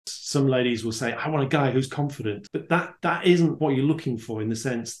Some ladies will say, I want a guy who's confident, but that isn't what you're looking for, in the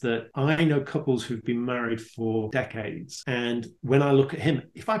sense that I know couples who've been married for decades. And when I look at him,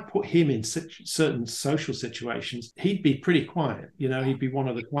 if I put him in certain social situations, he'd be pretty quiet. He'd be one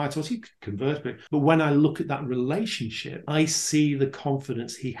of the quiet ones. He could converse, but when I look at that relationship, I see the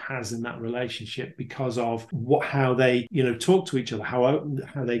confidence he has in that relationship because of how they, talk to each other, how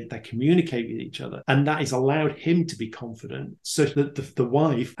they communicate with each other. And that has allowed him to be confident, so that the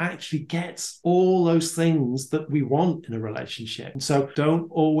wife actually gets all those things that we want in a relationship. And so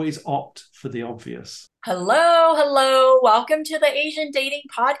don't always opt for the obvious. Hello, hello. Welcome to the Asian Dating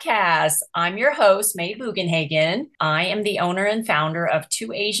Podcast. I'm your host, May Bugenhagen. I am the owner and founder of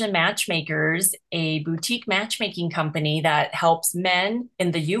Two Asian Matchmakers, a boutique matchmaking company that helps men in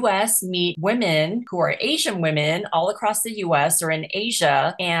the US meet women who are Asian women all across the US or in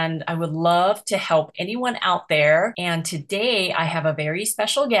Asia. And I would love to help anyone out there. And today I have a very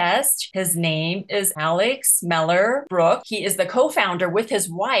special guest. His name is Alex Meller Brook. He is the co-founder with his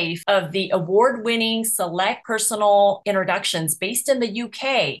wife of the award-winning Select Personal Introductions based in the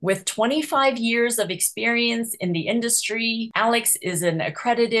UK. With 25 years of experience in the industry, Alex is an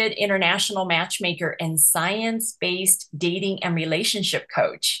accredited international matchmaker and science-based dating and relationship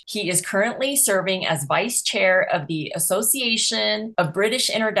coach. He is currently serving as vice chair of the Association of British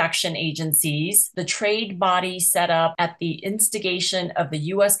Introduction Agencies, the trade body set up at the instigation of the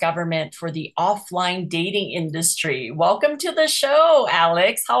US government for the offline dating industry. Welcome to the show,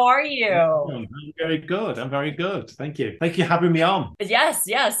 Alex. How are you? I'm very good. I'm very good. Thank you. Thank you for having me on. Yes,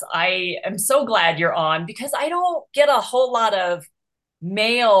 yes. I am so glad you're on because I don't get a whole lot of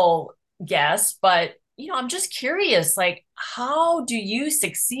male guests, but I'm just curious, like, how do you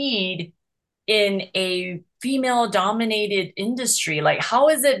succeed in a female dominated industry? Like, how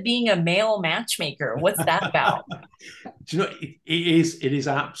is it being a male matchmaker? What's that about? Do you know, it is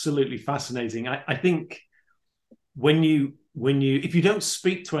absolutely fascinating. I think when you if you don't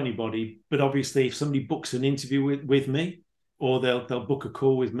speak to anybody, but obviously if somebody books an interview with me, or they'll book a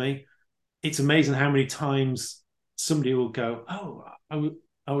call with me, it's amazing how many times somebody will go,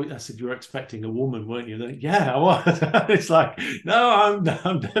 I said, you were expecting a woman, weren't you? Like, yeah, I was. It's like, no,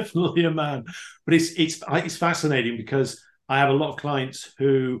 I'm definitely a man. But it's fascinating because I have a lot of clients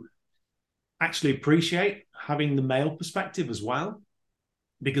who actually appreciate having the male perspective as well,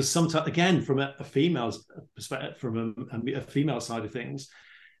 because sometimes, again, from a female's perspective, from a female side of things,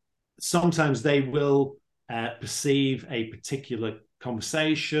 sometimes they will perceive a particular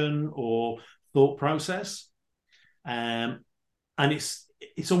conversation or thought process, and it's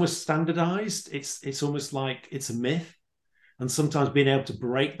almost standardized. It's almost like it's a myth, and sometimes being able to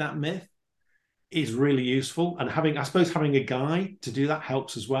break that myth is really useful. And I suppose having a guy to do that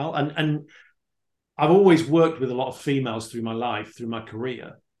helps as well. And I've always worked with a lot of females through my life, through my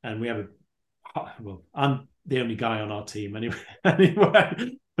career, and I'm the only guy on our team anyway.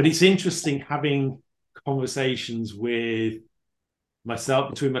 Anyway, but it's interesting having conversations between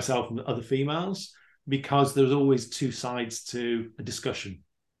myself and other females, because there's always two sides to a discussion.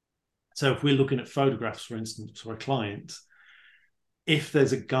 So if we're looking at photographs, for instance, for a client, if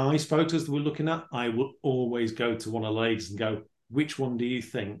there's a guy's photos that we're looking at, I will always go to one of the ladies and go, which one do you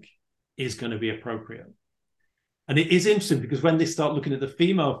think is going to be appropriate? And it is interesting because when they start looking at the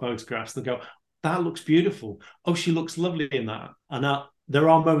female photographs, they'll go, that looks beautiful. Oh, she looks lovely in that. And there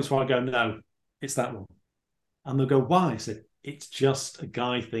are moments where I go, no, it's that one. And they'll go, why? I said, it's just a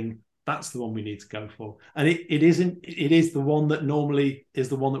guy thing. That's the one we need to go for. And it is the one that normally is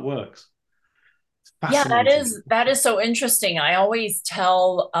the one that works. It's Yeah, that fascinating. is that is so interesting. I always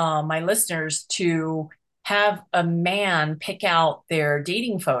tell my listeners to have a man pick out their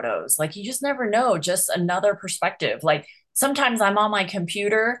dating photos. Like you just never know, just another perspective. Like sometimes I'm on my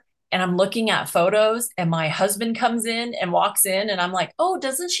computer and I'm looking at photos and my husband comes in and walks in and I'm like, "Oh,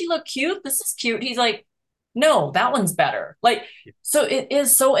 doesn't she look cute? This is cute." He's like, "No, that one's better." Like so it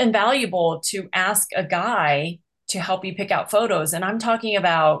is so invaluable to ask a guy to help you pick out photos. And I'm talking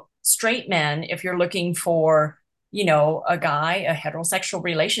about straight men if you're looking for, a guy, a heterosexual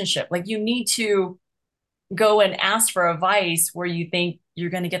relationship. Like you need to go and ask for advice where you think you're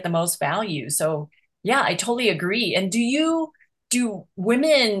going to get the most value. So, yeah, I totally agree. And do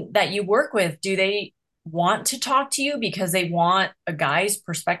women that you work with, do they want to talk to you because they want a guy's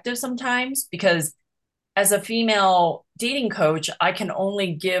perspective sometimes? Because as a female dating coach, I can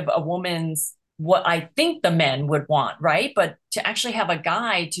only give a woman's what I think the men would want, right? But to actually have a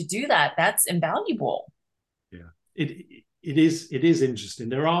guy to do that, that's invaluable. Yeah, it is interesting.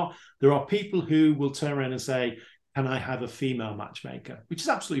 There are people who will turn around and say, "Can I have a female matchmaker?" Which is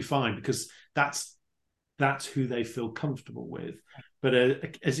absolutely fine, because that's who they feel comfortable with. But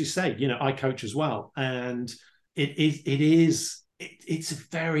as you say, I coach as well, and it's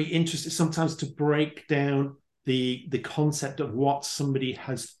very interesting sometimes to break down the concept of what somebody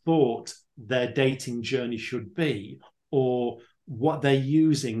has thought their dating journey should be, or what they're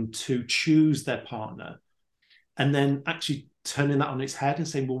using to choose their partner, and then actually turning that on its head and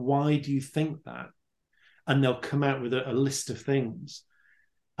saying, well, why do you think that? And they'll come out with a list of things,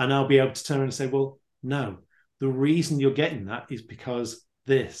 and I'll be able to turn around and say, well, no, the reason you're getting that is because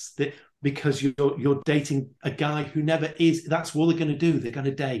because you're dating a guy who never is. That's all they're going to do. They're going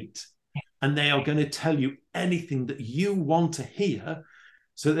to date, and they are going to tell you anything that you want to hear,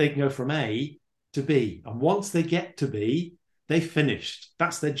 so that they can go from A to B. And once they get to B, they finished.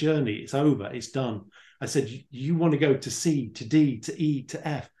 That's their journey. It's over. It's done. I said, you want to go to C, to D, to E, to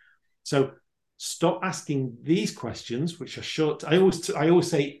F. So stop asking these questions, which are short. I always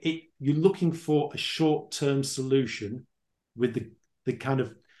say you're looking for a short-term solution with the kind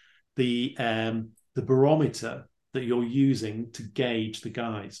of the barometer that you're using to gauge the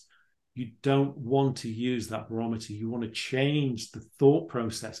guys. You don't want to use that barometer. You want to change the thought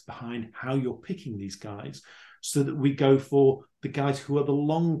process behind how you're picking these guys, so that we go for the guys who are the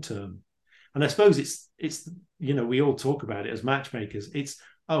long term. And I suppose it's we all talk about it as matchmakers. It's,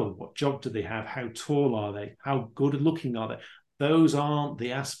 oh, what job do they have? How tall are they? How good looking are they? Those aren't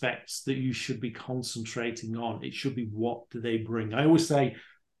the aspects that you should be concentrating on. It should be, what do they bring? I always say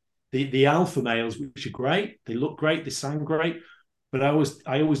the alpha males, which are great, they look great, they sound great, but I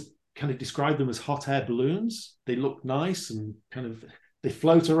always kind of describe them as hot air balloons. They look nice and kind of, they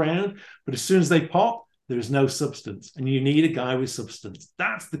float around, but as soon as they pop, there is no substance, and you need a guy with substance.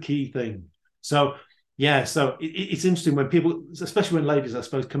 That's the key thing. So yeah, so it's interesting when people, especially when ladies, I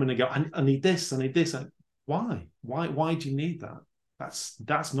suppose, come in and go, I need this, I need this. Why do you need that?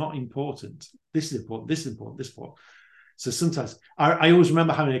 That's not important. This is important, this is important, this is important. So sometimes I always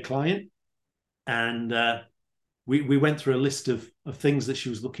remember having a client, and we went through a list of things that she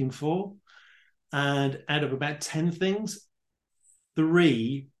was looking for, and out of about 10 things,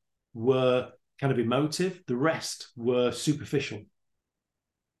 3 were kind of emotive, the rest were superficial.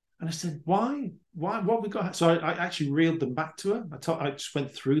 And I said, why? What we got? So I actually reeled them back to her. I just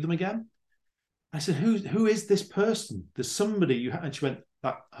went through them again. I said, who is this person? There's somebody you have. And she went,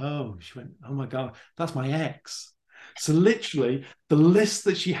 oh my God, that's my ex. So literally the list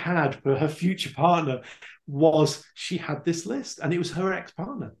that she had for her future partner was, she had this list, and it was her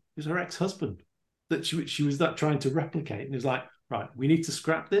ex-partner. It was her ex-husband that she was trying to replicate. And it was like, right, we need to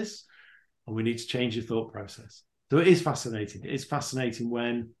scrap this, and we need to change your thought process. So it is fascinating. It is fascinating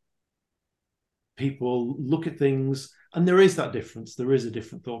when people look at things, and there is that difference. There is a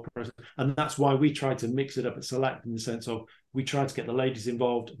different thought process. And that's why we try to mix it up at Select, in the sense of, we try to get the ladies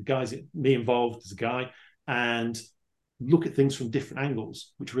involved, the guys, me involved as a guy, and look at things from different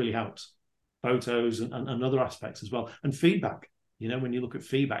angles, which really helps. Photos and other aspects as well. And feedback. When you look at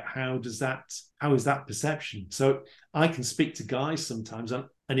feedback, how is that perception? So I can speak to guys sometimes, and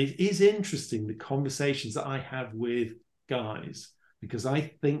it is interesting, the conversations that I have with guys, because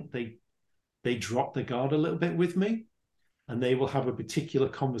I think they drop their guard a little bit with me, and they will have a particular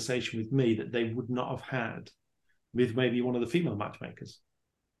conversation with me that they would not have had with maybe one of the female matchmakers,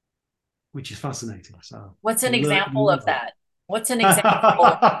 which is fascinating. So what's an example of that? What's an example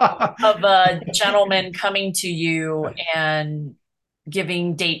of a gentleman coming to you and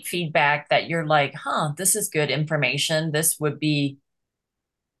giving date feedback that you're like, this is good information. This would be.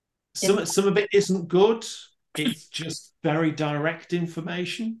 Some of it isn't good. It's just very direct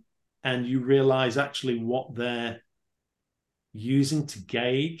information. And you realize actually what they're using to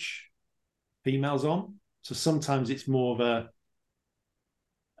gauge females on. So sometimes it's more of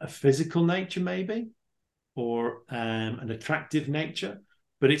a physical nature, maybe, or an attractive nature,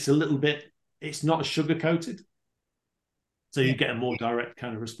 but it's not as sugar coated. So you get a more direct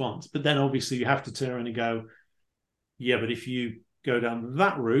kind of response. But then obviously you have to turn around and go, yeah, but if you go down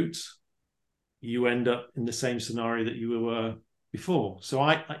that route, you end up in the same scenario that you were before. So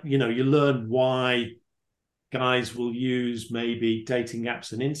you learn why guys will use maybe dating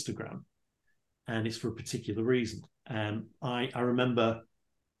apps and Instagram, and it's for a particular reason. I remember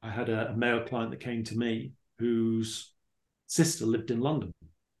I had a male client that came to me whose sister lived in London.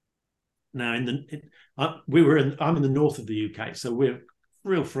 Now, I'm in the north of the UK, so we're a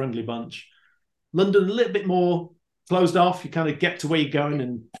real friendly bunch. London, a little bit more closed off. You kind of get to where you're going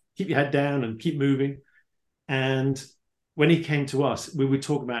and keep your head down and keep moving. And when he came to us, we would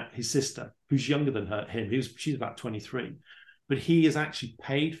talk about his sister, who's younger than him. She's about 23, but he has actually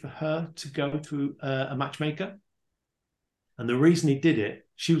paid for her to go to a matchmaker. And the reason he did it,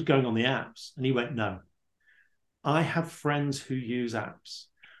 she was going on the apps, and he went, no, I have friends who use apps,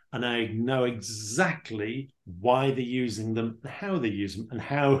 and I know exactly why they're using them, how they use them, and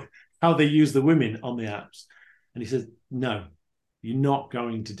how they use the women on the apps. And he says, no, you're not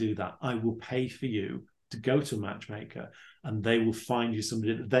going to do that. I will pay for you to go to a matchmaker, and they will find you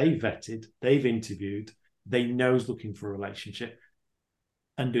somebody that they vetted, they've interviewed, they know is looking for a relationship,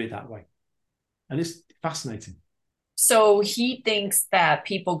 and do it that way. And it's fascinating. So he thinks that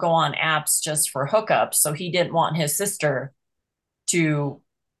people go on apps just for hookups. So he didn't want his sister to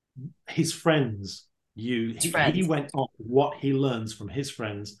His friends, his he friends. went off what he learns from his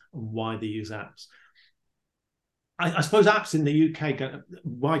friends and why they use apps. I suppose apps in the UK,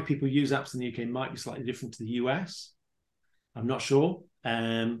 why people use apps in the UK might be slightly different to the US. I'm not sure.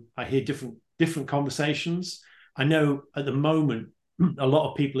 I hear different conversations. I know at the moment a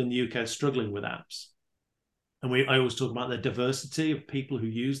lot of people in the UK are struggling with apps, and I always talk about the diversity of people who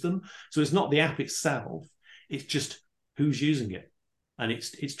use them. So it's not the app itself; it's just who's using it, and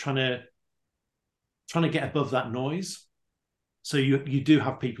it's trying to get above that noise. So you do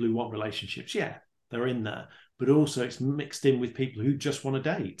have people who want relationships, yeah, they're in there, but also it's mixed in with people who just want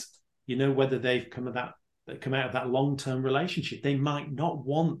to date. Whether they've come out of that long-term relationship, they might not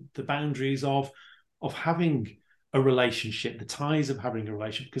want the boundaries of having a relationship, the ties of having a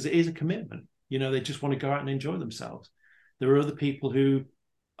relationship, because it is a commitment. They just want to go out and enjoy themselves. There are other people who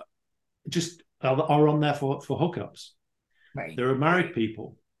just are on there for hookups. Right. There are married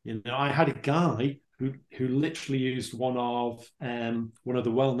people. I had a guy who literally used one of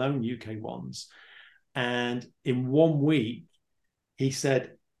the well-known UK ones, and in 1 week he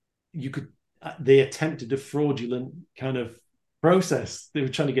said they attempted a fraudulent kind of process. They were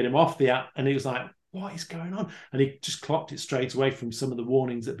trying to get him off the app, and he was like, what is going on? And he just clocked it straight away from some of the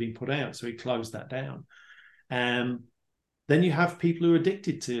warnings that had been put out, so he closed that down. Then you have people who are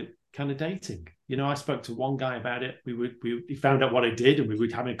addicted to kind of dating. I spoke to one guy about it. He found out what I did, and we were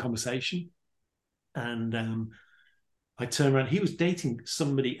having a conversation. And I turned around. He was dating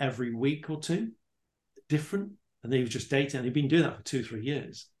somebody every week or two, different, and he was just dating. And he'd been doing that for 2-3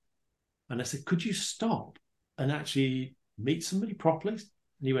 years. And I said, "Could you stop and actually meet somebody properly?" And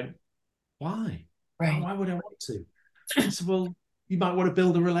he went, "Why? Right. Why would I want to?" I said, "Well, you might want to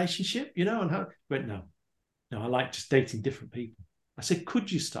build a relationship, And he went, "No, I like just dating different people." I said,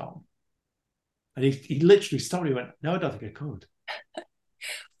 "Could you stop?" And he literally stopped. He went, "No, I don't think I could."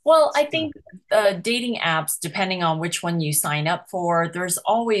 Well, I think dating apps, depending on which one you sign up for, there's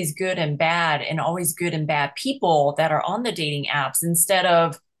always good and bad, and always good and bad people that are on the dating apps instead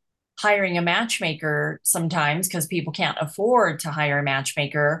of hiring a matchmaker sometimes because people can't afford to hire a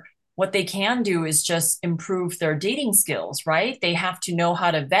matchmaker. What they can do is just improve their dating skills, right? They have to know how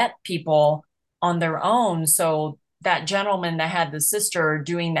to vet people on their own. So that gentleman that had the sister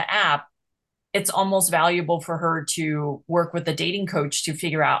doing the app, it's almost valuable for her to work with a dating coach to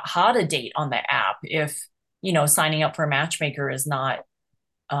figure out how to date on the app if, signing up for a matchmaker is not,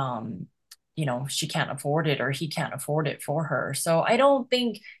 um, she can't afford it or he can't afford it for her. So I don't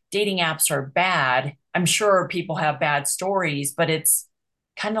think dating apps are bad. I'm sure people have bad stories, but it's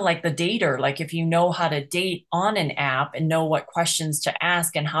kind of like the dater. Like if you know how to date on an app and know what questions to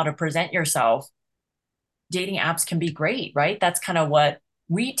ask and how to present yourself, dating apps can be great, right? That's kind of what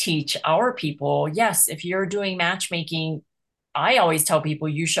we teach our people. Yes, if you're doing matchmaking, I always tell people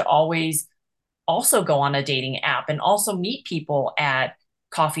you should always also go on a dating app and also meet people at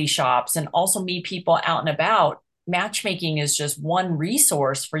coffee shops and also meet people out and about. Matchmaking is just one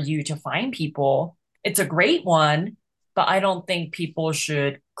resource for you to find people. It's a great one, but I don't think people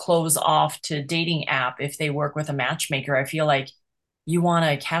should close off to dating app if they work with a matchmaker. I feel like you want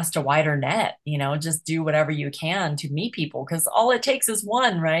to cast a wider net, just do whatever you can to meet people because all it takes is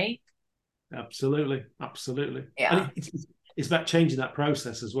one, right? Absolutely. Yeah. And it's about changing that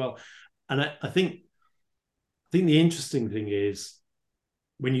process as well. And I think the interesting thing is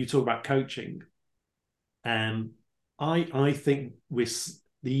when you talk about coaching, I think with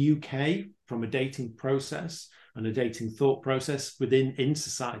the UK, from a dating process and a dating thought process in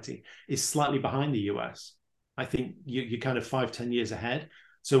society, is slightly behind the US. I think you're kind of 5-10 years ahead.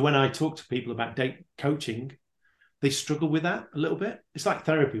 So when I talk to people about date coaching, they struggle with that a little bit. It's like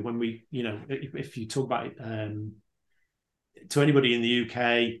therapy when if you talk about to anybody in the UK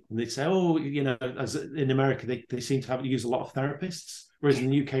and they say, oh, as in America, they seem to use a lot of therapists, whereas in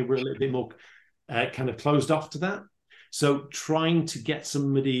the UK, we're a little bit more kind of closed off to that. So trying to get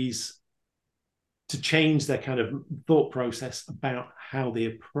somebody's to change their kind of thought process about how they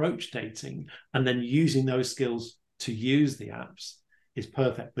approach dating and then using those skills to use the apps is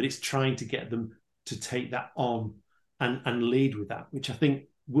perfect. But it's trying to get them to take that on and lead with that, which I think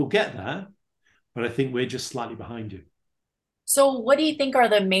we'll get there. but I think we're just slightly behind you. So, what do you think are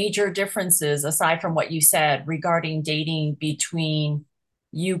the major differences, aside from what you said, regarding dating between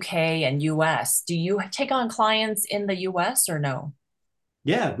UK and US? Do you take on clients in the US or no?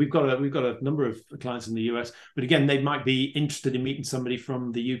 Yeah, we've got a number of clients in the US, but again, they might be interested in meeting somebody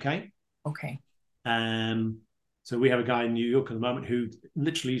from the UK. Okay. Um, so we have a guy in New York at the moment who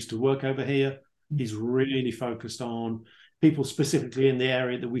literally used to work over here. He's really focused on people specifically in the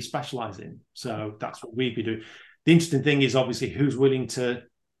area that we specialize in. So that's what we'd be doing. The interesting thing is obviously who'd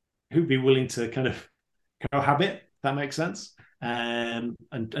be willing to kind of cohabit, if that makes sense, and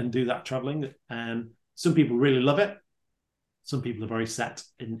do that traveling. Some people really love it. Some people are very set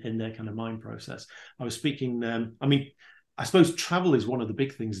in their kind of mind process. I was speaking. I mean, I suppose travel is one of the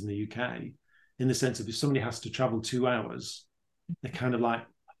big things in the UK, in the sense of if somebody has to travel 2 hours, they're kind of like,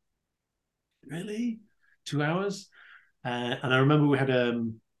 really, 2 hours? And I remember we had a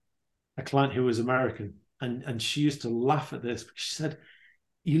client who was American, and she used to laugh at this because she said,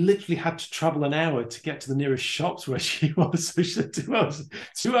 you literally had to travel an hour to get to the nearest shops where she was. So she said 2 hours.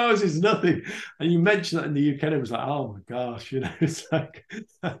 2 hours is nothing. And you mentioned that in the UK, it was like, oh my gosh, it's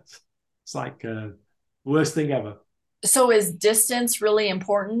like worst thing ever. So, is distance really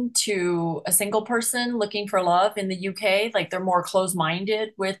important to a single person looking for love in the UK? Like they're more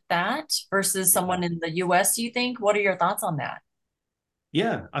closed-minded with that versus Yeah. someone in the US, do you think? What are your thoughts on that?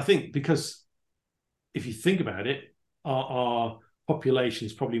 Yeah, I think because if you think about it, our population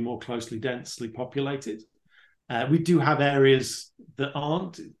is probably more closely densely populated. We do have areas that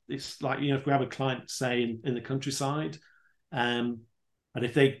aren't. It's like, if we have a client, say, in the countryside, um, and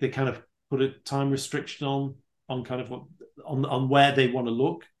if they kind of put a time restriction on kind of on where they want to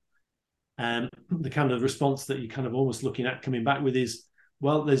look, the kind of response that you're kind of almost looking at coming back with is,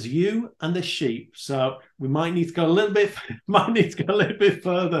 well, there's you and there's sheep, so we might need to go a little bit, might need to go a little bit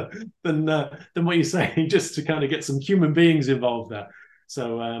further than what you're saying, just to kind of get some human beings involved there.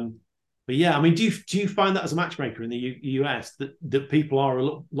 So, but yeah, I mean, do you find that as a matchmaker in the US that people are a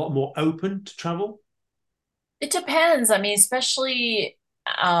lot more open to travel? It depends. I mean, especially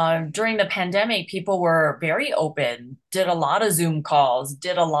during the pandemic, people were very open, did a lot of Zoom calls,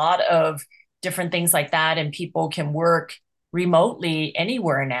 did a lot of different things like that, and people can work remotely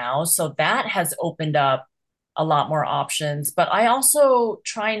anywhere now. So that has opened up a lot more options. But I also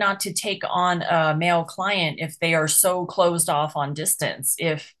try not to take on a male client if they are so closed off on distance.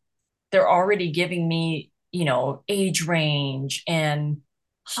 If they're already giving me, age range and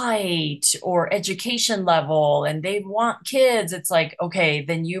height or education level and they want kids, it's like, okay,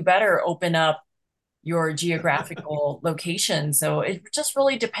 then you better open up your geographical location. So it just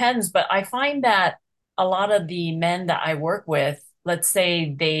really depends. But I find that a lot of the men that I work with, let's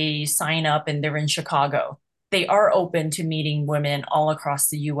say they sign up and they're in Chicago, they are open to meeting women all across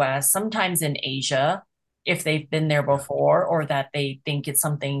the US, sometimes in Asia, if they've been there Yeah. before or that they think it's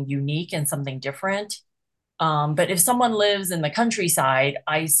something unique and something different. But if someone lives in the countryside,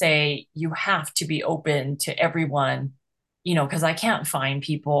 I say you have to be open to everyone, because I can't find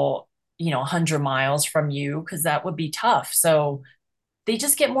people, 100 miles from you because that would be tough. So they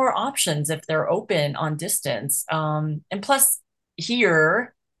just get more options if they're open on distance. And plus,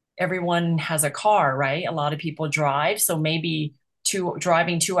 here, everyone has a car, right? A lot of people drive. So maybe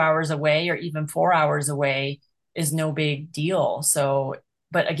driving 2 hours away or even 4 hours away is no big deal. So,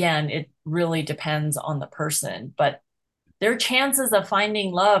 but again, it really depends on the person. But their chances of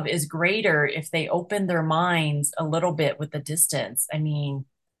finding love is greater if they open their minds a little bit with the distance. I mean,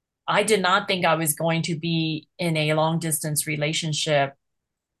 I did not think I was going to be in a long distance relationship,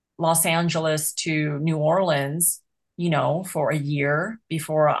 Los Angeles to New Orleans, for a year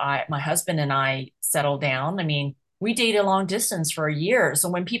before my husband and I settled down. I mean, we dated long distance for a year. So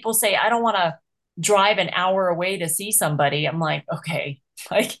when people say, I don't want to drive an hour away to see somebody, I'm like, okay,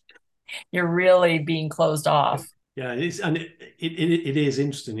 like you're really being closed off. Yeah, it is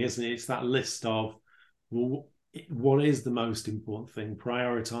interesting, isn't it? It's that list of, well, what is the most important thing?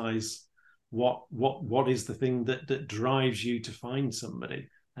 Prioritize what is the thing that drives you to find somebody.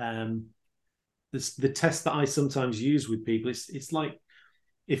 This the test that I sometimes use with people. It's like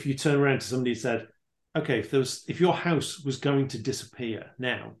if you turn around to somebody and said, okay, if your house was going to disappear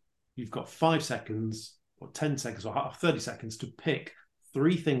now, you've got 5 seconds or 10 seconds or 30 seconds to pick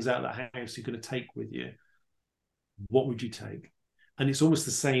three things out of that house you're going to take with you. What would you take? And it's almost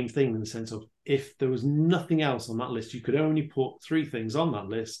the same thing in the sense of, if there was nothing else on that list, you could only put three things on that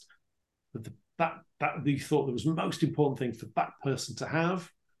list that you thought that was the most important thing for that person to have.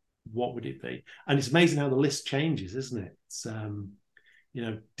 What would it be? And it's amazing how the list changes, isn't it? It's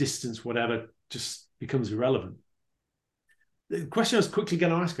distance, whatever, just becomes irrelevant. the question I was quickly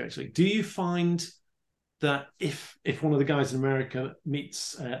going to ask you, actually, do you find that if one of the guys in America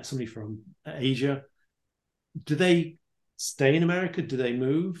meets somebody from Asia, do they stay in America? Do they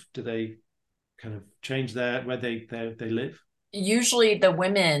move? Do they kind of change where they live? Usually the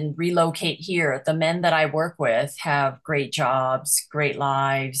women relocate here. The men that I work with have great jobs, great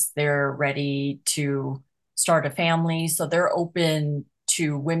lives. They're ready to start a family. So they're open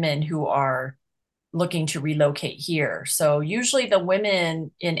to women who are looking to relocate here. So usually the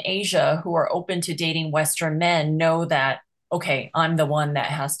women in Asia who are open to dating Western men know that, okay, I'm the one that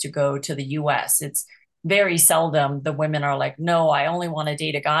has to go to the US. It's very seldom the women are like, no, I only want to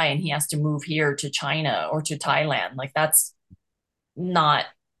date a guy and he has to move here to China or to Thailand. Like that's not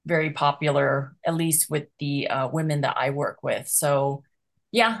very popular, at least with the women that I work with. So,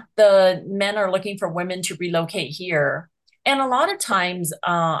 yeah, the men are looking for women to relocate here. And a lot of times,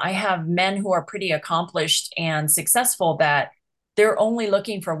 I have men who are pretty accomplished and successful that they're only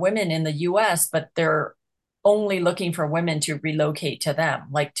looking for women in the US, but they're only looking for women to relocate to them,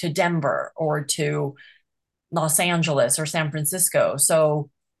 like to Denver or to Los Angeles or San Francisco.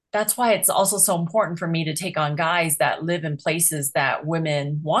 So that's why it's also so important for me to take on guys that live in places that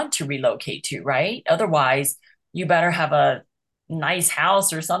women want to relocate to, right? Otherwise, you better have a nice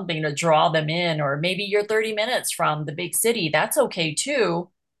house or something to draw them in, or maybe you're 30 minutes from the big city. That's okay too.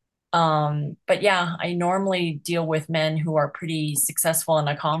 But yeah, I normally deal with men who are pretty successful and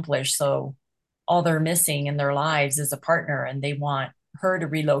accomplished. So all they're missing in their lives is a partner and they want her to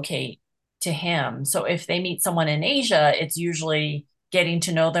relocate to him. So if they meet someone in Asia, it's usually getting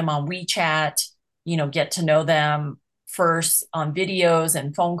to know them on WeChat, get to know them first on videos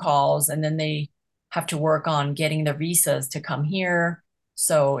and phone calls, and then they have to work on getting the visas to come here.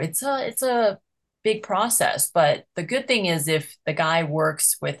 So it's a big process. But the good thing is if the guy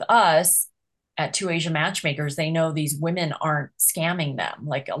works with us at Two Asian Matchmakers, they know these women aren't scamming them.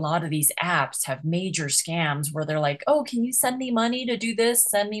 Like a lot of these apps have major scams where they're like, oh, can you send me money to do this?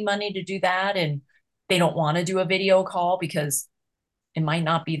 Send me money to do that. And they don't want to do a video call because it might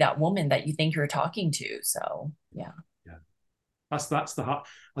not be that woman that you think you're talking to. So yeah. Yeah. That's the hard.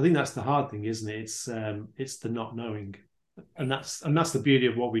 I think that's the hard thing, isn't it? It's the not knowing, and that's the beauty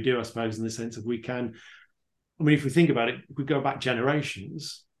of what we do, I suppose, in the sense of we can. I mean, if we think about it, if we go back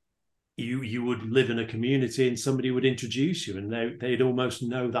generations, you would live in a community and somebody would introduce you, and they'd almost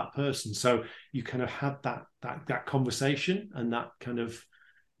know that person. So you kind of had that conversation and that kind of,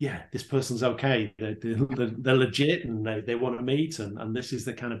 yeah, this person's okay. They're legit and they want to meet, and this is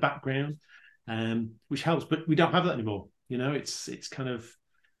the kind of background, which helps. But we don't have that anymore. It's kind of,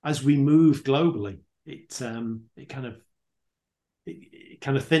 as we move globally, it kind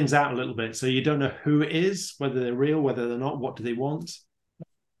of thins out a little bit. So you don't know who it is, whether they're real, whether they're not, what do they want,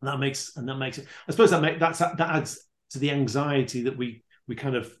 and that makes it. I suppose that adds to the anxiety that we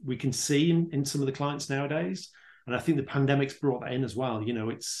can see in some of the clients nowadays. And I think the pandemic's brought that in as well.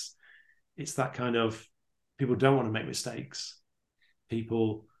 It's that kind of, people don't want to make mistakes.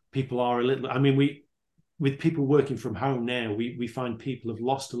 People are a little. I mean, with people working from home now, we find people have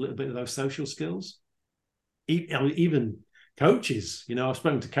lost a little bit of those social skills. Even coaches, I've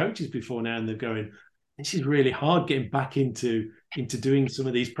spoken to coaches before now, and they're going, this is really hard getting back into doing some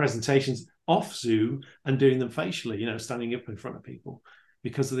of these presentations off Zoom and doing them facially, standing up in front of people,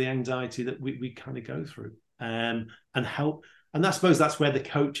 because of the anxiety that we kind of go through. And help. And I suppose that's where the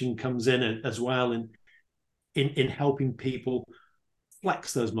coaching comes in as well, in helping people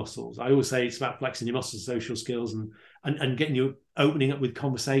flex those muscles. I always say it's about flexing your muscles, social skills, and getting you opening up with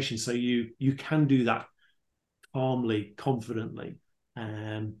conversation, so you can do that calmly, confidently,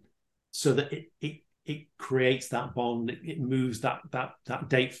 so that it creates that bond. It moves that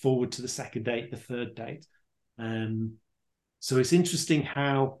date forward to the second date, the third date. So it's interesting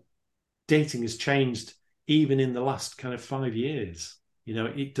how dating has changed even in the last kind of 5 years.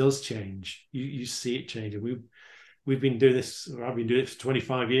 It does change. You see it changing. We've been doing this, or I've been doing it for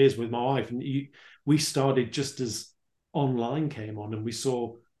 25 years with my wife, and we started just as online came on, and we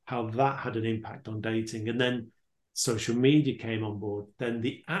saw how that had an impact on dating. And then social media came on board, then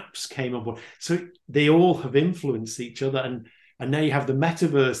the apps came on board. So they all have influenced each other, and now you have the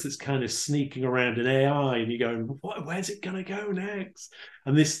metaverse that's kind of sneaking around in AI, and you're going, where's it going to go next?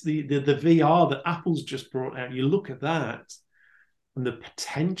 And the VR that Apple's just brought out, you look at that and the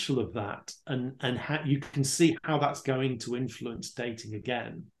potential of that, and how you can see how that's going to influence dating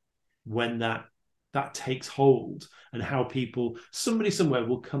again when that takes hold, and how somebody somewhere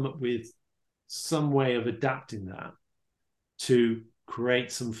will come up with some way of adapting that to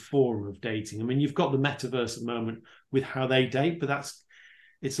create some form of dating. I mean, you've got the metaverse at the moment with how they date, but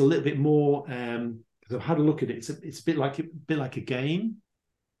it's a little bit more, I I've had a look at it. It's a bit like a game.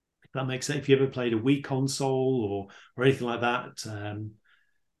 If that makes sense. If you ever played a Wii console or anything like that,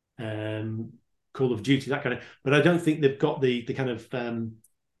 Call of Duty, that kind of. But I don't think they've got the kind of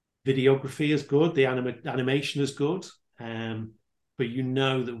videography as good, the animation as good. But you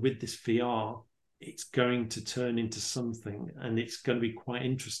know that with this VR, it's going to turn into something, and it's going to be quite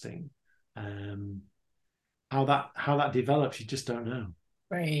interesting. How that develops, you just don't know.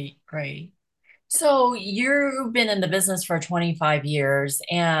 Right, right. So you've been in the business for 25 years,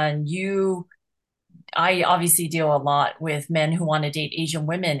 and I obviously deal a lot with men who want to date Asian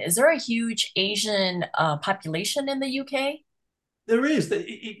women. Is there a huge Asian population in the UK? There is.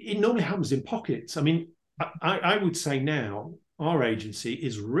 It normally happens in pockets. I mean, I would say now our agency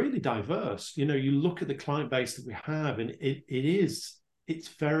is really diverse. You know, you look at the client base that we have, and it's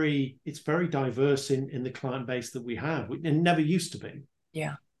very diverse in the client base that we have. It never used to be.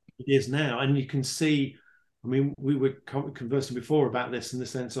 Yeah. It is now, and you can see. I mean, we were conversing before about this in the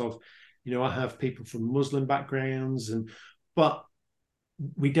sense of, you know, I have people from Muslim backgrounds, but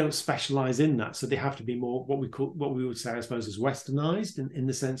we don't specialize in that, so they have to be more what we would say, I suppose, as westernized in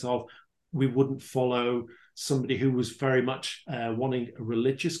the sense of we wouldn't follow somebody who was very much wanting a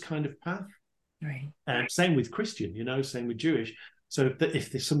religious kind of path. Right. Same with Christian, you know, same with Jewish. So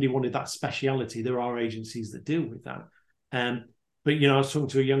if somebody wanted that speciality, there are agencies that deal with that. But you know, I was talking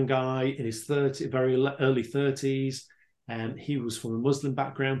to a young guy in his very early 30s, and he was from a Muslim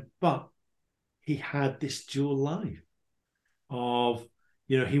background, but he had this dual life of,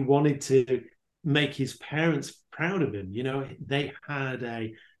 you know, he wanted to make his parents proud of him. You know, they had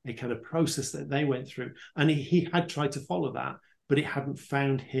a kind of process that they went through, and he had tried to follow that, but it hadn't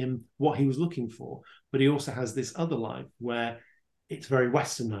found him what he was looking for. But he also has this other life where it's very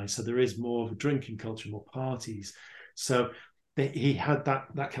westernized, so there is more of a drinking culture, more parties. So he had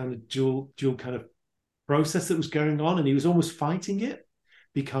that kind of dual kind of process that was going on, and he was almost fighting it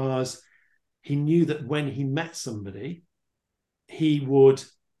because he knew that when he met somebody, he would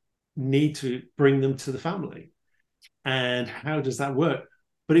need to bring them to the family. And how does that work?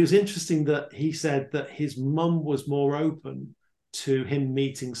 But it was interesting that he said that his mum was more open to him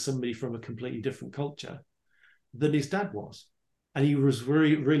meeting somebody from a completely different culture than his dad was. And he was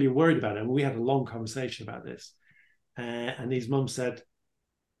really, really worried about it. And we had a long conversation about this. And his mum said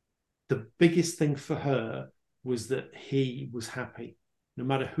the biggest thing for her was that he was happy, no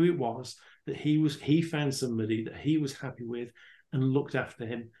matter who it was, that he found somebody that he was happy with and looked after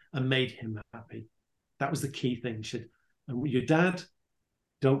him and made him happy. That was the key thing. She said, and your dad,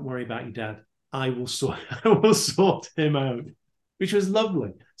 don't worry about your dad. I will sort him out, which was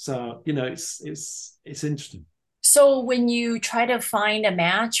lovely. So, you know, it's interesting. So when you try to find a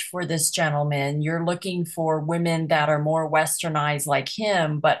match for this gentleman, you're looking for women that are more westernized like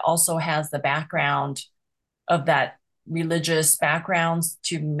him, but also has the background of that religious backgrounds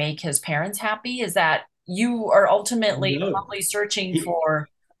to make his parents happy? Is that you are ultimately No, probably searching he, for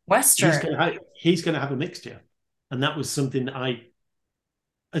Western? he's going to have a mixture. And that was something that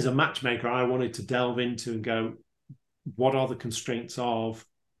as a matchmaker, I wanted to delve into and go, what are the constraints of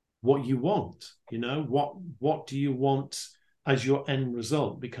what you want? You know, what do you want as your end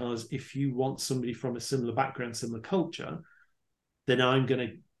result? Because if you want somebody from a similar background, similar culture, then I'm going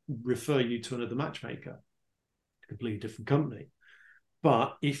to refer you to another matchmaker, a completely different company.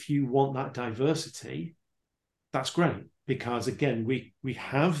 But if you want that diversity, that's great, because again, we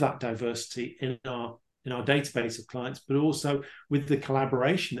have that diversity in our database of clients, but also with the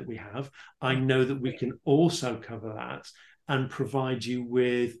collaboration that we have, I know that we can also cover that and provide you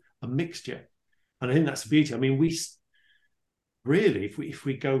with a mixture. And I think that's the beauty. I mean, we really, if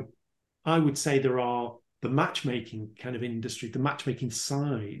we go, I would say there are the matchmaking kind of industry, the matchmaking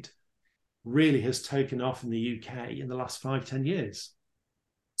side really has taken off in the UK in the last 5-10 years.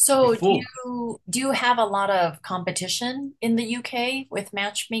 So Before, do you have a lot of competition in the UK with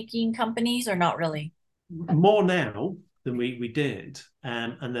matchmaking companies or not really? more now than we did,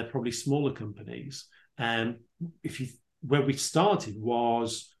 and they're probably smaller companies. If you where we started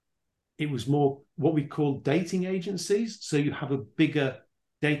was, it was more what we call dating agencies. So you have a bigger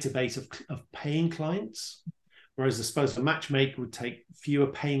database of paying clients, whereas I suppose a matchmaker would take fewer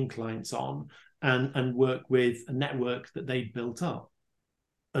paying clients on and work with a network that they built up,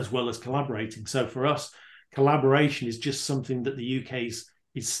 as well as collaborating. So for us, collaboration is just something that the UK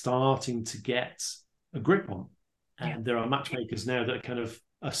is starting to get a grip on. Yeah. And there are matchmakers now that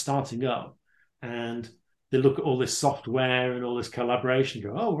are starting up, and they look at all this software and all this collaboration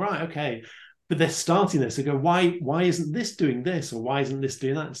and go, oh, right, okay. But they're starting this. They go, why isn't this doing this? Or why isn't this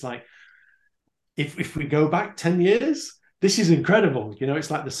doing that? It's like, if we go back 10 years, this is incredible. You know,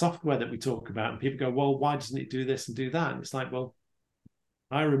 it's like the software that we talk about, and people go, well, why doesn't it do this and do that? And it's like, well,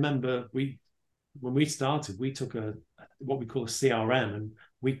 I remember when we started, we took what we call a CRM and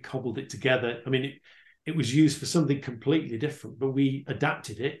we cobbled it together. I mean, it was used for something completely different, but we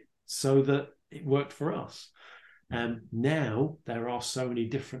adapted it so that it worked for us. And now there are so many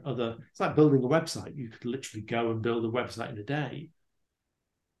different it's like building a website. You could literally go and build a website in a day.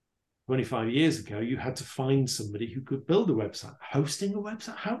 25 years ago, you had to find somebody who could build a website. Hosting a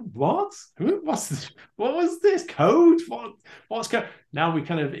website? What? What was this? Code? What's code? Now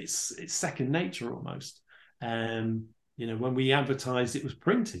it's second nature almost. You know, when we advertised, it was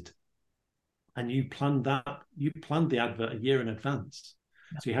printed. And you planned the advert a year in advance.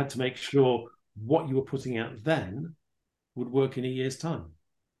 So you had to make sure what you were putting out then would work in a year's time.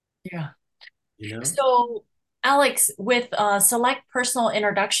 Yeah. You know? So, Alex, with Select Personal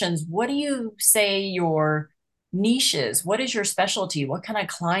Introductions, what do you say your niche is? What is your specialty? What kind of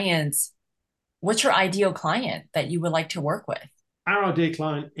clients? What's your ideal client that you would like to work with? Our ideal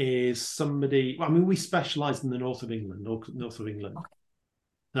client is somebody. Well, I mean, we specialize in the north of England, north of England. Okay.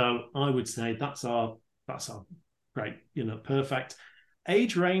 So I would say that's our great, you know, perfect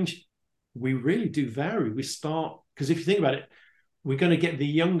age range. We really do vary. We start, because if you think about it, we're going to get the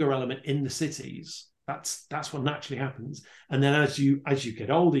younger element in the cities. That's what naturally happens. And then as you get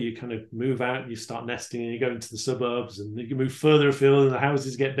older, you kind of move out, you start nesting, and you go into the suburbs, and you move further afield, and the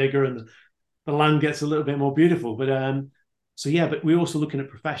houses get bigger, and the land gets a little bit more beautiful. But but we're also looking at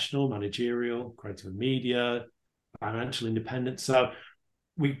professional, managerial, creative media, financial independence. So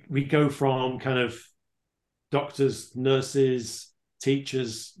we go from kind of doctors, nurses,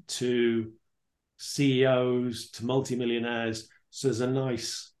 teachers to CEOs to multimillionaires. So there's a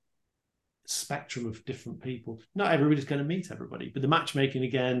nice spectrum of different people. Not everybody's going to meet everybody, but the matchmaking,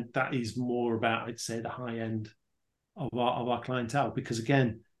 again, that is more about, I'd say, the high end of our clientele, because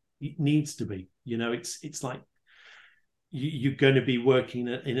again, it needs to be. You know, it's like you're going to be working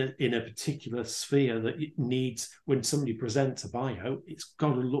in a particular sphere that it needs. When somebody presents a bio, it's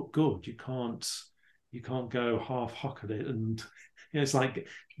got to look good. You can't go half hock at it. And you know, it's like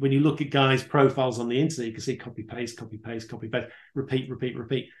when you look at guys' profiles on the internet, you can see copy paste,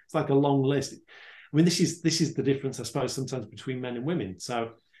 repeat. It's like a long list. I mean, this is the difference, I suppose, sometimes between men and women.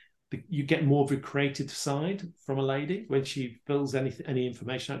 So you get more of a creative side from a lady when she fills any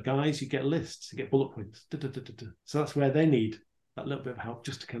information out. Guys, you get lists, you get bullet points. So that's where they need that little bit of help,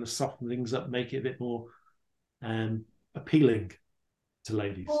 just to kind of soften things up, make it a bit more appealing to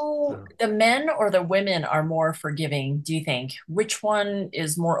ladies. So the men or the women are more forgiving, do you think? Which one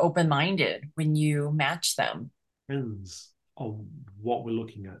is more open-minded when you match them? Depends on what we're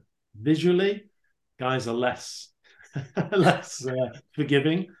looking at. Visually, guys are less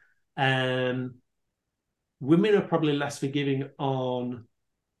forgiving. Women are probably less forgiving on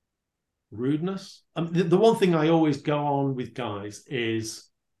rudeness. The one thing I always go on with guys is,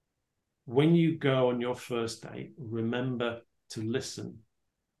 when you go on your first date, remember to listen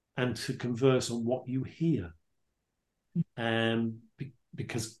and to converse on what you hear.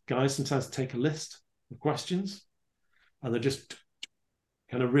 Because guys sometimes take a list of questions and they just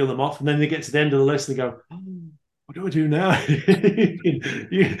kind of reel them off, and then they get to the end of the list and they go, oh, what do I do now?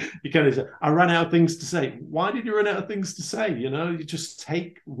 you kind of say, I ran out of things to say. Why did you run out of things to say? You know, you just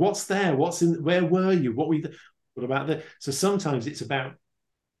take what's there, what's in, where were you? What about that? So sometimes it's about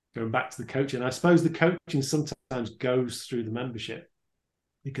going back to the coaching. I suppose the coaching sometimes goes through the membership,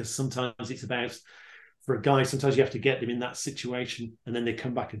 because sometimes it's about, for a guy, sometimes you have to get them in that situation, and then they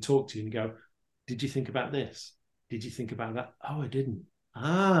come back and talk to you and go, did you think about this? Did you think about that? Oh, I didn't.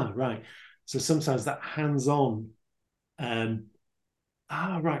 Ah, right. So sometimes that hands-on,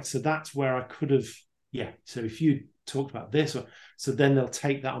 right. So that's where I could have, yeah. So if you talked about this, so then they'll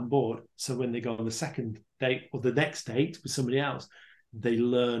take that on board. So when they go on the second date or the next date with somebody else, they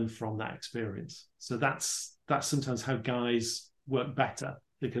learn from that experience. So that's sometimes how guys work better,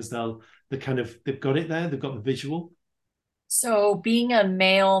 because they've got it there, they've got the visual. So being a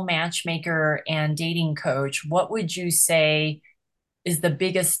male matchmaker and dating coach, what would you say is the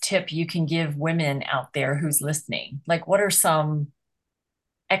biggest tip you can give women out there who's listening? Like, what are some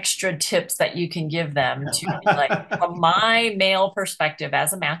extra tips that you can give them to be like, from my male perspective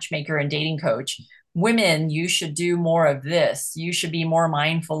as a matchmaker and dating coach, women, you should do more of this. You should be more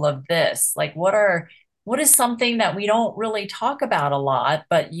mindful of this. Like, what is something that we don't really talk about a lot,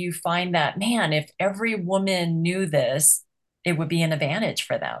 but you find that, man, if every woman knew this, it would be an advantage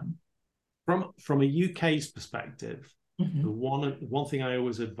for them? From a UK's perspective, Mm-hmm. the one thing I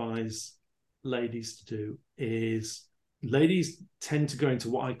always advise ladies to do is, ladies tend to go into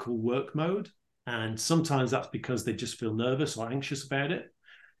what I call work mode. And sometimes that's because they just feel nervous or anxious about it.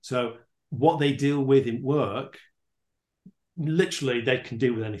 So what they deal with in work, literally they can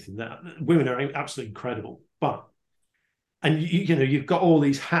deal with anything. That women are absolutely incredible. But and you've got all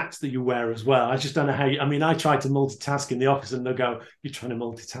these hats that you wear as well. I just don't know how I mean, I try to multitask in the office and they'll go, "You're trying to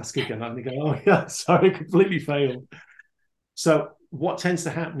multitask again." And they go, "Oh yeah, sorry, completely failed." So what tends to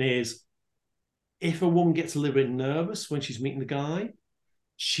happen is if a woman gets a little bit nervous when she's meeting the guy,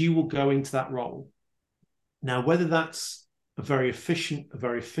 she will go into that role. Now, whether that's a very efficient, a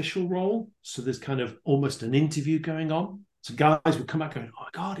very official role, so there's kind of almost an interview going on. So guys will come back going, "Oh my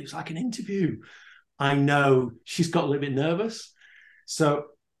God, it's like an interview." I know she's got a little bit nervous. So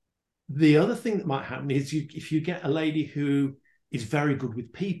the other thing that might happen is if you get a lady who is very good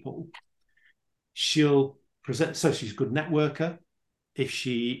with people, she'll present. So she's a good networker. If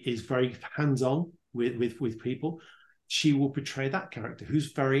she is very hands-on with people, she will portray that character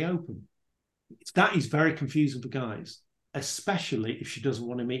who's very open. That is very confusing for guys, especially if she doesn't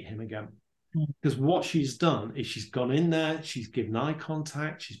want to meet him again. Because what she's done is she's gone in there, she's given eye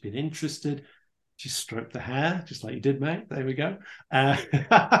contact, she's been interested, she's stroked the hair, just like you did, mate. There we go.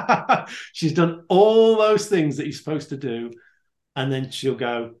 She's done all those things that you're supposed to do. And then she'll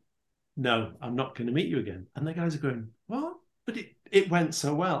go, "No, I'm not going to meet you again." And the guys are going, "What?" But it went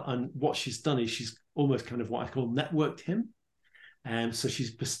so well. And what she's done is she's almost kind of what I call networked him. And so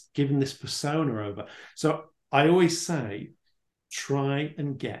she's given this persona over. So I always say, try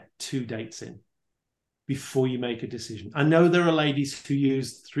and get 2 dates in before you make a decision. I know there are ladies who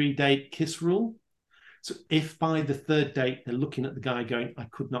use 3-date kiss rule. So if by the 3rd date they're looking at the guy going, "I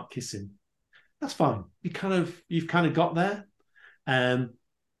could not kiss him," that's fine. You've kind of got there.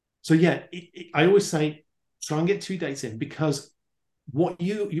 So yeah, I always say try and get 2 dates in, because what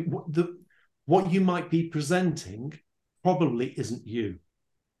you might be presenting probably isn't you.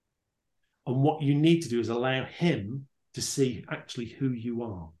 And what you need to do is allow him to see actually who you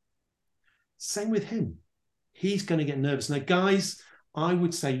are. Same with him. He's going to get nervous. Now, guys, I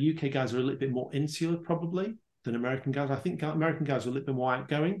would say UK guys are a little bit more insular probably than American guys. I think American guys are a little bit more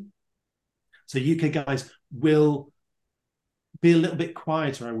outgoing. So UK guys will be a little bit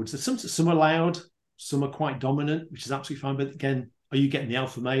quieter, I would say. Some are loud, some are quite dominant, which is absolutely fine. But again, are you getting the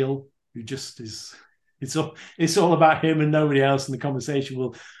alpha male who just is? It's all about him and nobody else, and the conversation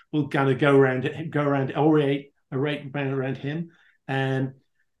will kind of go around around him. And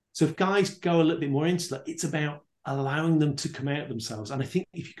so if guys go a little bit more insular, it's about allowing them to come out themselves. And I think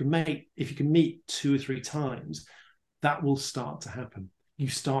if you can meet 2 or 3 times, that will start to happen. You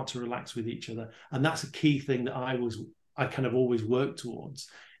start to relax with each other, and that's a key thing that I kind of always work towards,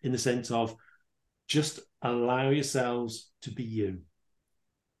 in the sense of just allow yourselves to be you.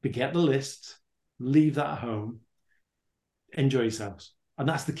 Forget the list, leave that at home, enjoy yourselves. And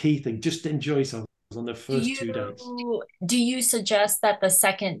that's the key thing. Just enjoy yourselves on the first 2 dates. Do you suggest that the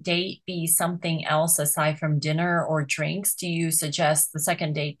second date be something else aside from dinner or drinks? Do you suggest the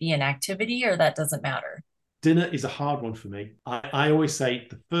second date be an activity, or that doesn't matter? Dinner is a hard one for me. I always say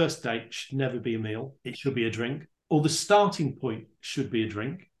the first date should never be a meal. It should be a drink, or the starting point should be a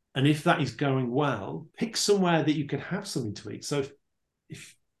drink. And if that is going well, pick somewhere that you can have something to eat. So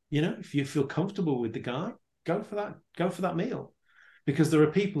if you feel comfortable with the guy, go for that meal. Because there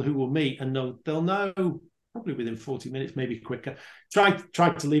are people who will meet and they'll know probably within 40 minutes, maybe quicker. Try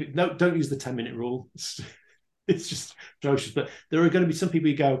to leave it. No, don't use the 10-minute rule. It's just atrocious. But there are going to be some people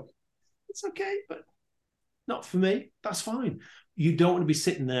who go, "It's okay, but not for me." That's fine. You don't want to be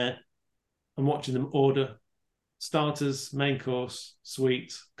sitting there and watching them order starters, main course,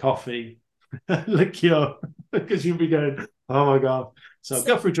 sweets, coffee, liqueur, because you'll be going, "Oh my God." So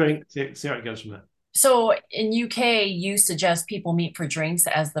go for a drink, see how it goes from there. So in UK, you suggest people meet for drinks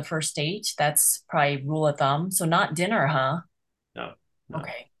as the first date. That's probably rule of thumb. So not dinner, huh? No.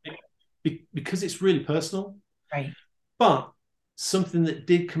 Okay. Because it's really personal. Right. But something that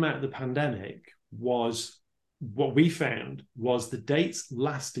did come out of the pandemic was, what we found was the dates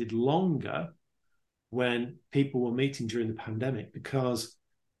lasted longer when people were meeting during the pandemic, because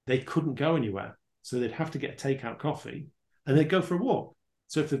they couldn't go anywhere. So they'd have to get a takeout coffee and they'd go for a walk.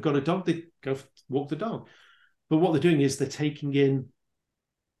 So if they've got a dog, they go walk the dog. But what they're doing is they're taking in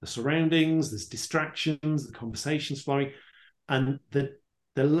the surroundings, there's distractions, the conversation's flowing, and they're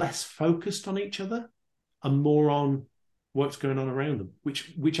less focused on each other and more on what's going on around them,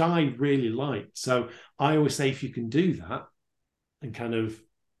 which I really like. So I always say, if you can do that and kind of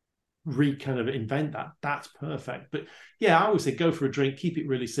invent that, that's perfect. But yeah, I always say go for a drink, keep it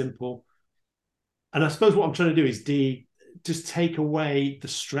really simple. And I suppose what I'm trying to do is just take away the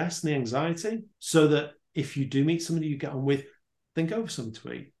stress and the anxiety, so that if you do meet somebody you get on with, then go for something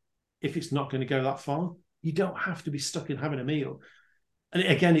to eat. if it's not going to go that far. You don't have to be stuck in having a meal. And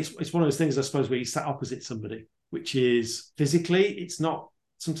again, it's one of those things, I suppose, where you sat opposite somebody, which is physically, it's not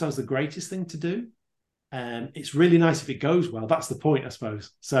sometimes the greatest thing to do. It's really nice if it goes well. That's the point, I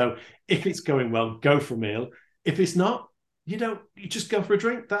suppose. So if it's going well, go for a meal. If it's not, you just go for a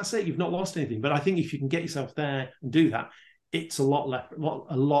drink. That's it. You've not lost anything. But I think if you can get yourself there and do that, it's a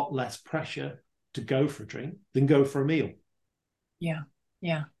lot less pressure to go for a drink than go for a meal. Yeah.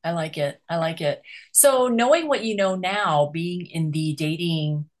 Yeah. I like it. I like it. So knowing what you know now, being in the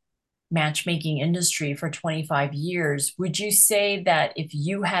dating matchmaking industry for 25 years, would you say that if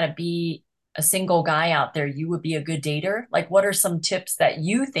you had to be a single guy out there, you would be a good dater? Like, what are some tips that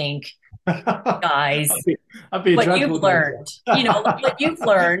you think guys, I'd be a what you've dreadful learned, like what dater. you've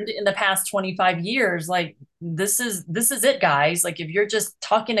learned in the past 25 years, like this is it, guys. Like if you're just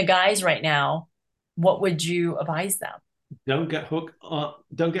talking to guys right now, what would you advise them? Don't get hooked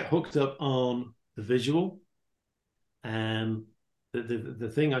up on the visual. And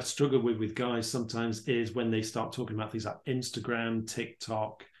the thing I struggle with guys sometimes is when they start talking about things like Instagram,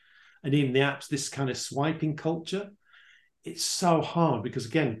 TikTok, and even the apps, this kind of swiping culture. It's so hard because,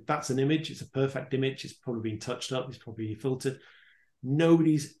 again, that's an image. It's a perfect image. It's probably been touched up. It's probably been filtered.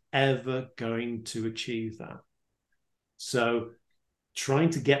 Nobody's ever going to achieve that. So trying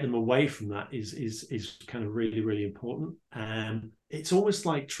to get them away from that is kind of really, really important. And it's almost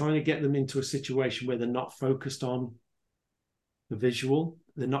like trying to get them into a situation where they're not focused on the visual.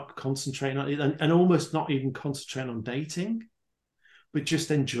 They're not concentrating on it, and almost not even concentrating on dating, but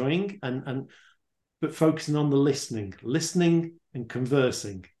just enjoying but focusing on the listening and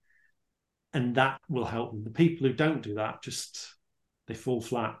conversing. And that will help them. The people who don't do that, they fall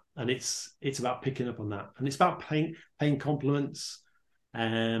flat. And it's about picking up on that. And it's about paying compliments.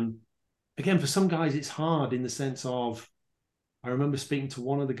 Again, for some guys, it's hard in the sense of, I remember speaking to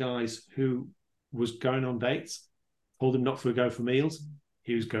one of the guys who was going on dates, told him not to go for meals.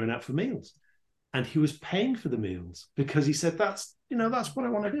 He was going out for meals. And he was paying for the meals because he said, that's what I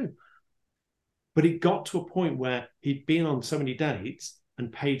want to do. But it got to a point where he'd been on so many dates and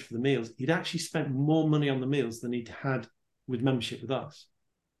paid for the meals. He'd actually spent more money on the meals than he'd had with membership with us.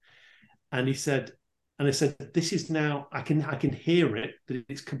 And he said, this is now, I can hear it, that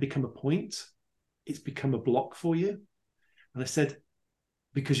it's become a point. It's become a block for you. And I said,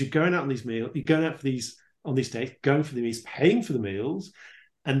 because you're going out on these meals, you're going out on these dates, going for the meals, paying for the meals,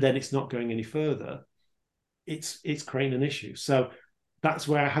 and then it's not going any further. It's creating an issue. So that's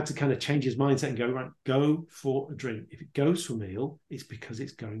where I had to kind of change his mindset and go, right, go for a drink. If it goes for a meal, it's because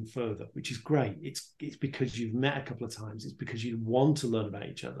it's going further, which is great. It's because you've met a couple of times. It's because you want to learn about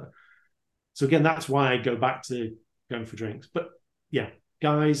each other. So again, that's why I go back to going for drinks. But yeah,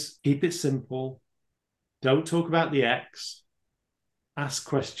 guys, keep it simple. Don't talk about the ex. Ask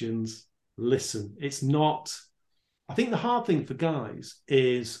questions. Listen. It's not... I think the hard thing for guys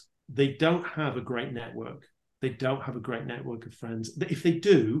is they don't have a great network. They don't have a great network of friends. If they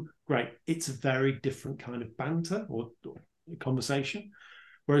do, great. It's a very different kind of banter or conversation.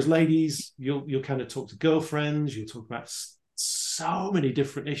 Whereas ladies, you'll kind of talk to girlfriends. You'll talk about so many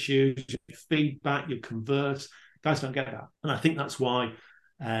different issues. You feedback. You converse. Guys don't get that, and I think that's why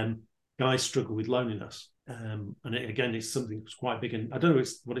guys struggle with loneliness. And again, it's something that's quite big. And I don't know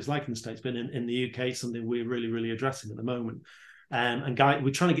what it's like in the States, but in the UK, it's something we're really, really addressing at the moment. And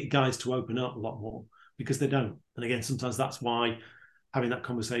we're trying to get guys to open up a lot more, because they don't. And again, sometimes that's why having that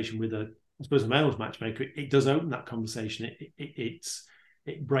conversation with a male's matchmaker, it does open that conversation.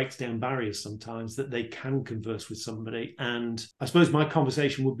 It breaks down barriers sometimes that they can converse with somebody. And I suppose my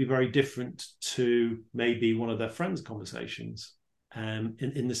conversation would be very different to maybe one of their friends' conversations.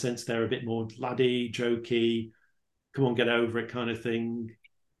 In the sense they're a bit more laddie, jokey, come on, get over it kind of thing.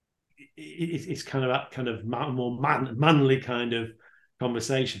 It's kind of that kind of more manly kind of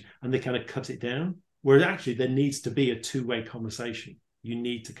conversation, and they kind of cut it down. Whereas actually there needs to be a two-way conversation. You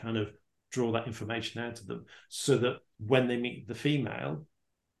need to kind of draw that information out of them so that when they meet the female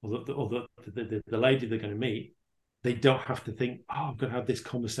or the lady they're going to meet, they don't have to think, oh, I'm going to have this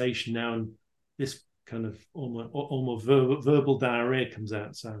conversation now, and this kind of almost verbal diarrhea comes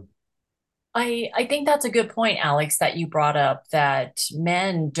out. So I think that's a good point, Alex, that you brought up, that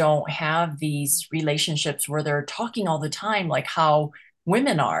men don't have these relationships where they're talking all the time, like how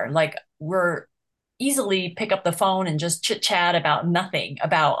women are. Like we're easily pick up the phone and just chit chat about nothing,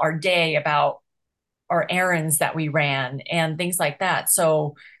 about our day, about our errands that we ran and things like that.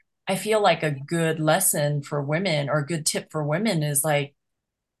 So I feel like a good lesson for women, or a good tip for women, is like,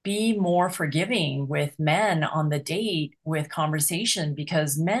 be more forgiving with men on the date with conversation,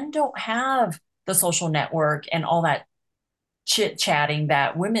 because men don't have the social network and all that chit chatting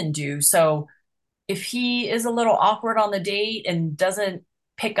that women do. So if he is a little awkward on the date and doesn't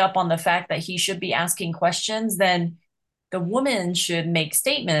pick up on the fact that he should be asking questions, then the woman should make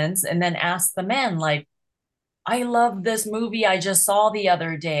statements and then ask the men, like, I love this movie I just saw the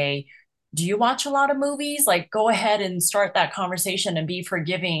other day. Do you watch a lot of movies? Like, go ahead and start that conversation and be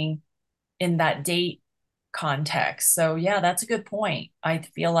forgiving in that date context. So, yeah, that's a good point. I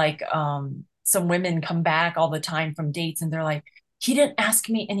feel like some women come back all the time from dates and they're like, he didn't ask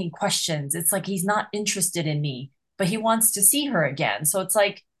me any questions. It's like he's not interested in me, but he wants to see her again. So it's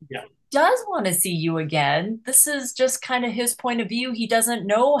like, Yeah. does want to see you again. This is just kind of his point of view. He doesn't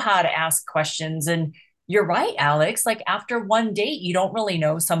know how to ask questions. And you're right, Alex. Like after one date, you don't really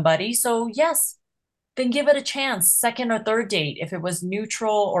know somebody. So, yes, then give it a chance. Second or third date, if it was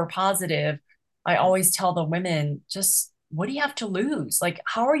neutral or positive, I always tell the women, just what do you have to lose? Like,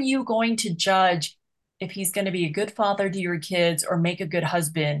 how are you going to judge if he's going to be a good father to your kids or make a good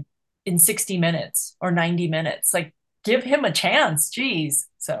husband in 60 minutes or 90 minutes? Like, give him a chance. Geez.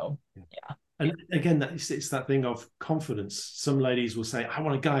 So, yeah. And again, it's that thing of confidence. Some ladies will say, I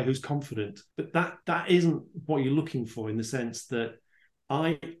want a guy who's confident, but that isn't what you're looking for, in the sense that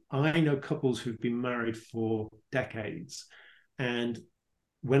I know couples who've been married for decades, and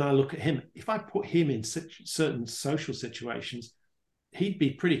when I look at him, if I put him in certain social situations, he'd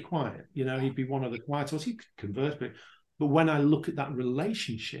be pretty quiet. He'd be one of the quiet ones. He could converse, but when I look at that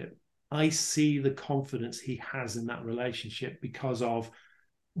relationship, I see the confidence he has in that relationship because of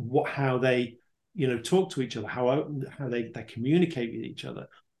how they talk to each other, how they communicate with each other,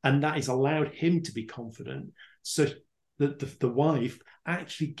 and that has allowed him to be confident, so that the wife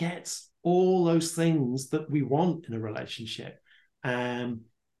actually gets all those things that we want in a relationship, and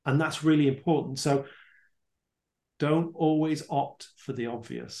that's really important. So don't always opt for the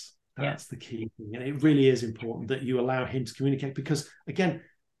obvious. That's the key thing, and it really is important that you allow him to communicate, because again,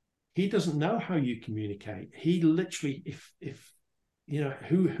 he doesn't know how you communicate. He literally, if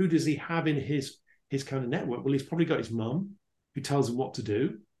who does he have in his kind of network? Well, he's probably got his mum who tells him what to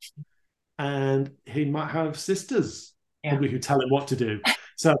do, and he might have sisters probably who tell him what to do.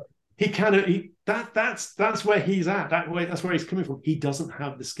 So that's where he's at. That's where he's coming from. He doesn't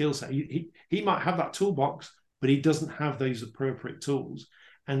have the skill set. He might have that toolbox, but he doesn't have those appropriate tools.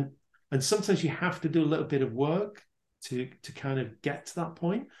 And sometimes you have to do a little bit of work to kind of get to that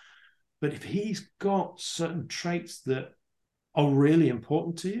point. But if he's got certain traits that are really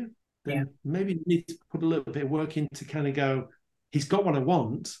important to you, then maybe you need to put a little bit of work in to kind of go, he's got what I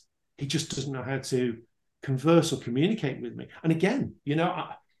want. He just doesn't know how to converse or communicate with me. And again,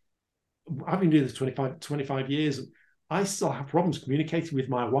 I've been doing this 25 years. I still have problems communicating with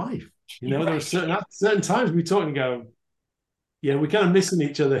my wife. There are certain times we talk and go, we're kind of missing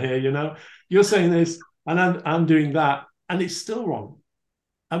each other here. You're saying this and I'm doing that, and it's still wrong.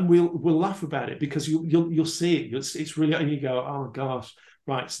 And we'll laugh about it because you'll see it. It's really, and you go, oh gosh,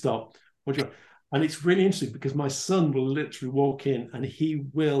 right, stop. What do you? And it's really interesting because my son will literally walk in and he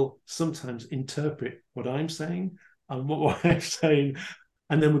will sometimes interpret what I'm saying and what I'm saying,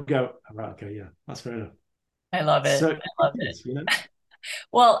 and then we'll go, oh, right, okay, yeah, that's fair enough. I love it. So I love it.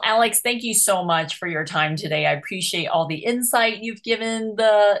 Well, Alex, thank you so much for your time today. I appreciate all the insight you've given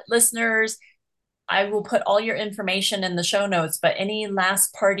the listeners. I will put all your information in the show notes, but any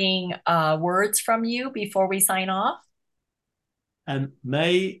last parting words from you before we sign off?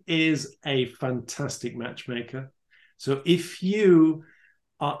 May is a fantastic matchmaker. So if you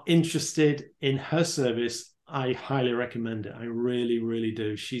are interested in her service, I highly recommend it. I really, really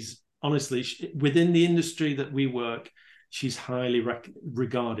do. She's honestly, within the industry that we work, she's highly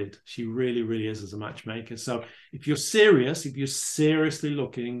regarded. She really, really is as a matchmaker. So if you're seriously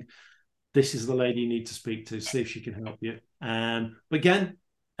looking, this is the lady you need to speak to, see if she can help you. But again,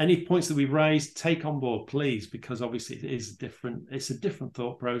 any points that we've raised, take on board, please, because obviously it's a different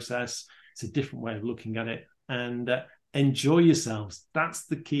thought process. It's a different way of looking at it. And enjoy yourselves. That's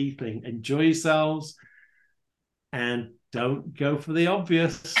the key thing. Enjoy yourselves and don't go for the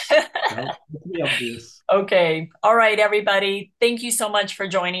obvious. Don't go for the obvious. Okay. All right, everybody. Thank you so much for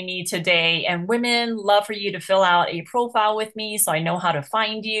joining me today. And women, love for you to fill out a profile with me so I know how to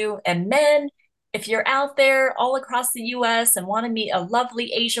find you. And men, if you're out there all across the US and want to meet a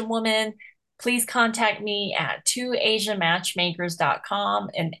lovely Asian woman, please contact me at 2asianmatchmakers.com.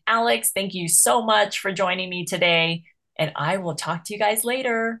 And Alex, thank you so much for joining me today. And I will talk to you guys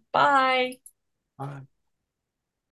later. Bye. Bye.